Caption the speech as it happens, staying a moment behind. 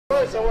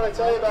First, I want to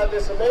tell you about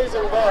this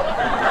amazing book.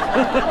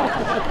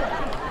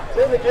 It's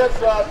in the gift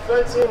shop,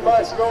 13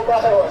 bucks, go buy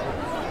one.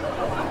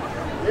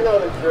 You know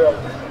the drill.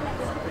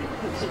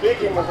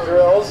 Speaking of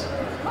drills,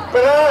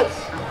 bananas!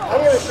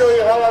 I'm going to show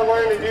you how I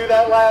learned to do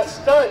that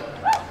last stunt.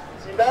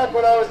 See, back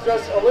when I was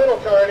just a little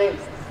carny,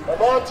 my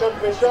mom took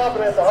me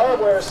shopping at the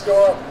hardware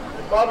store,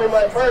 bought me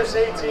my first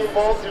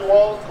 18-volt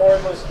DeWalt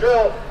cordless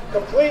drill,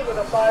 complete with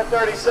a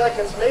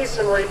 5/32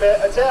 masonry bit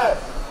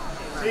attached.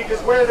 See,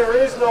 because where there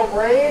is no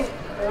brain,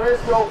 there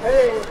is no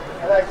pain,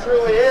 and I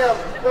truly am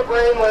the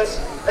brainless,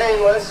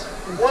 painless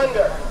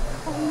wonder.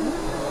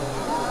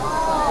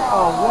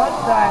 Oh, what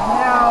the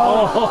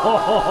hell?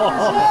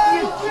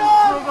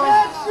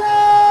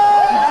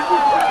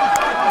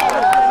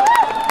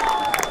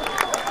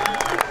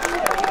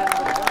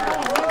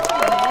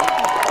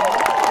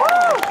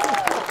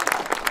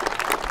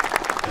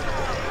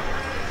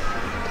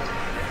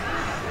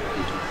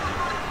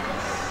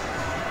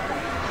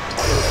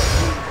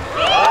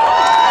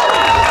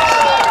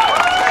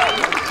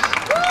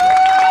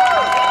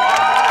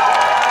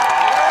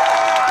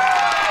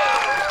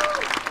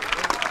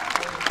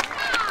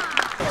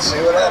 See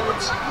what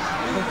happens.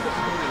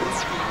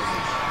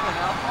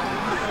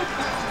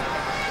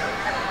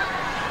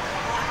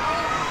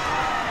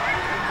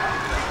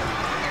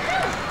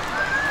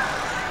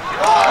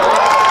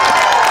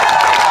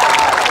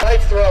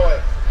 Knife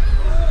throwing.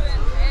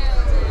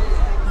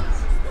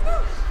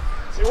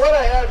 See, what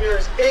I have here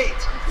is 8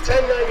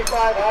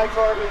 1095 high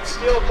carbon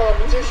steel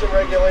competition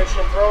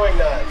regulation throwing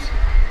knives.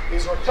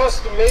 These were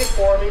custom made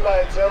for me by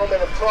a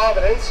gentleman in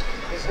Providence.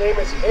 His name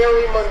is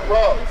Harry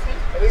Monroe.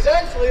 And he's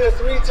actually a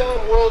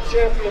 3-time world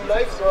champion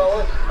knife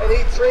thrower, and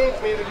he trained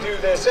me to do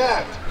this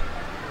act.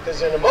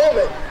 Because in a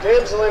moment,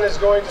 Damselin is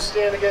going to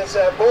stand against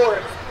that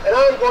board, and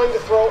I'm going to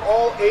throw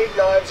all 8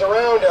 knives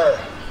around her.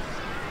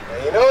 Now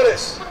you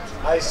notice,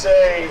 I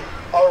say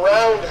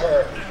around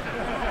her,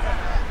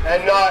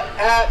 and not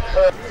at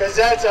her, because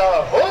that's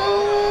a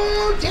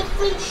whole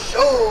different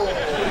show.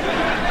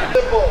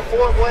 Simple,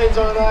 4 blades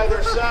on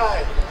either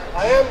side.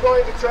 I am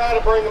going to try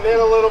to bring them in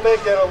a little bit,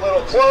 get a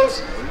little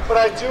close, but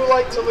I do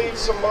like to leave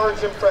some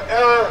margin for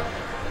error.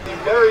 The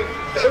very,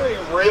 very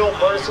real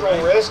personal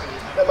risk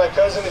that my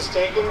cousin is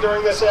taking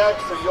during this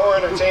act for your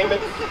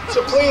entertainment.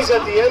 So please,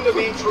 at the end of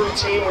each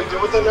routine we do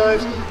with the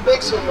knives,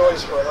 make some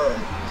noise for her.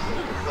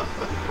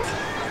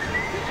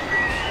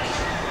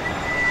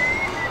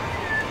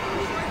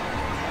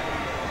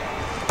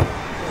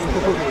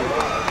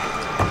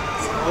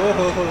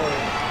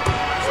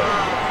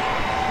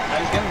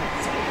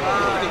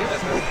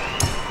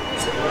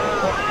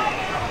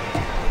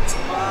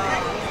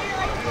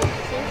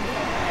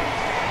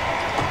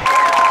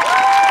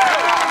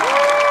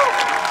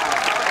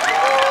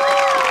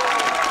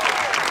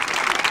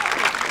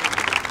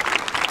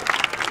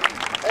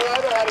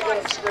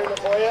 Screaming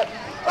for you.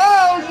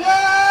 Oh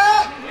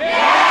yeah!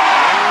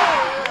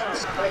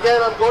 Yeah!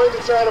 Again, I'm going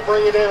to try to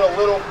bring it in a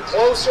little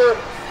closer,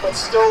 but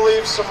still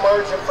leave some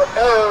margin for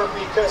error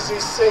because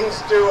these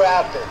things do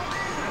happen.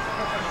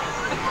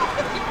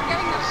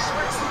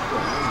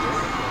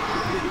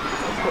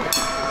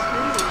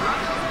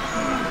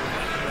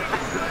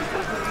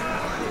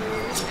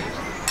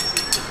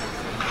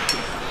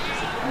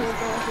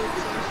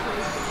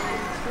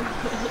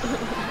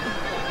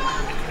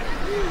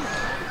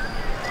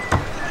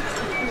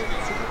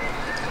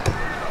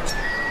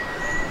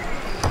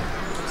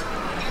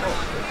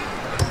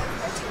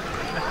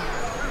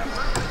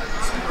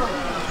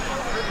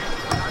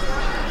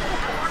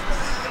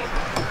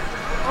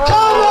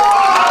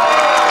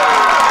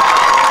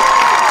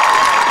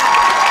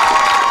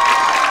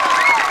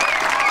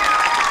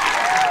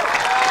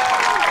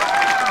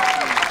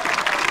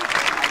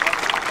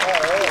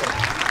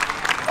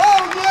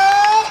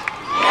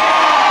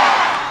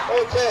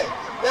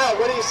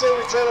 Say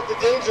we turn up the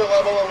danger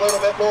level a little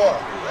bit more.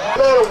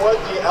 No matter what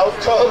the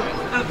outcome,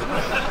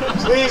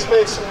 please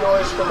make some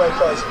noise for my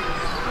cousin.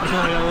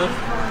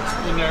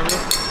 You nervous?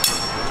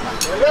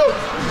 Here we go.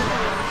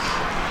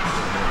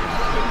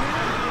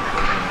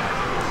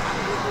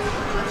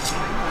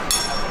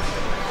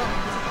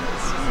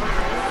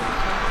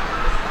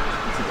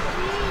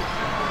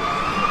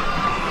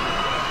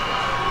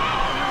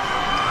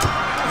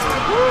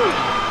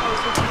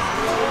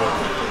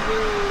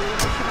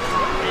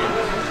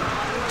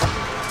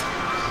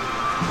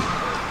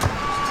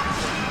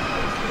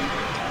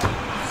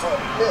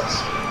 Yes.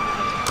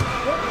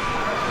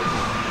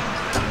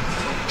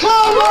 Come on!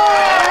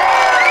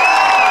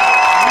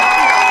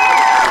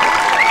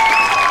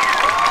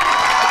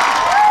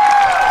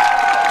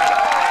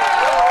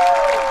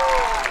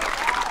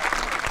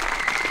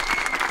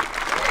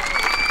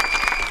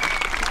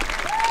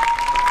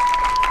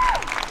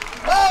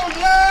 Oh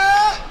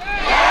yeah!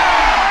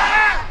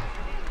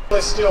 Yeah!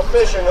 Steel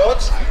fishing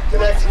hooks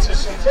connected to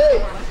some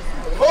tape.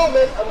 In a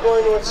moment, I'm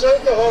going to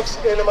insert the hooks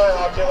into my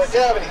ocular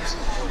cavities.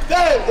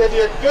 Then, if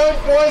you're good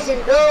boys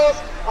and girls,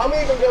 I'm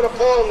even going to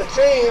pull on the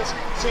chains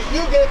so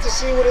you get to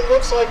see what it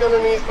looks like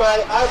underneath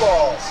my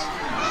eyeballs.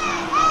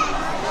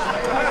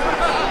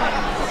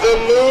 The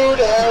mood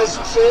has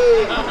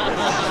changed.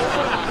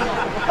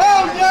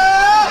 Oh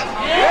yeah!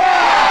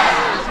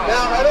 Yeah!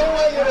 Now I don't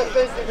want you to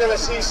think you're going to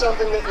see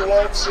something that you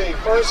won't see.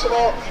 First of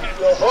all,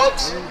 the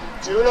hooks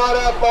do not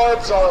have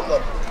barbs on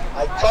them.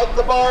 I cut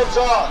the barbs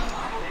off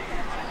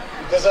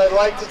because I'd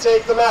like to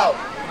take them out.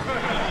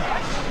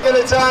 We're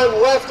going to time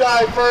left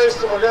eye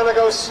first, and we're going to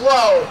go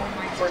slow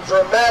for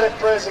dramatic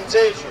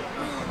presentation.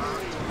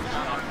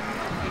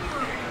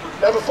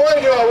 Now before I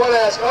do, I want to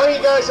ask, are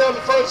you guys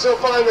having fun so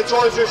far in the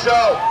torture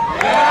show?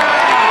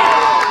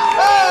 Yeah!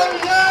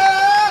 Oh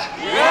yeah!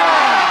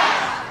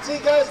 Yeah! See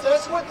guys,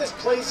 that's what this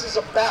place is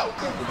about.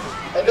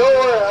 And don't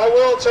worry, I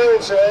will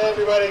turn so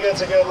everybody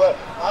gets a good look.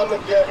 I'm a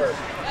giver.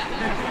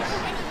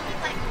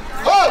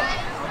 Hook!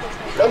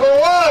 Number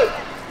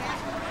 1!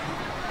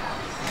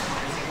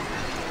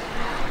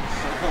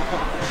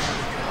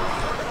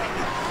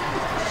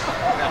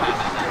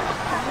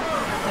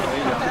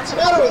 What's the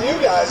matter with you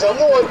guys? I'm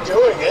the one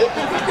doing it.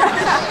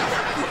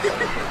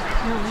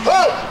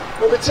 Hook!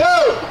 Number 2!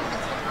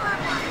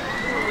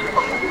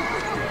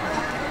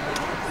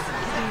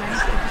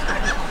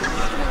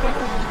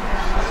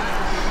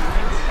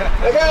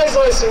 Now guys,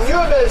 listen, you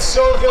have been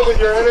so good with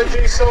your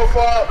energy so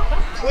far.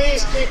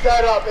 Please keep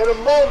that up. In a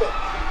moment,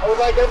 I would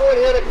like everyone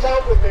here to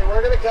count with me.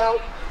 We're going to count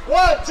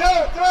 1, 2,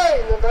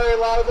 3, and then very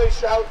loudly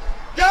shout,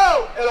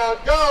 go! And on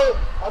go,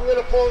 I'm going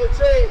to pull the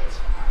chains.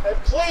 And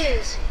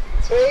please,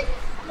 take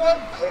the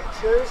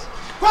pictures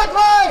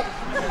quickly!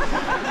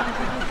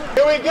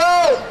 Here we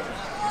go!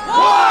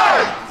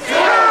 1,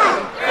 2,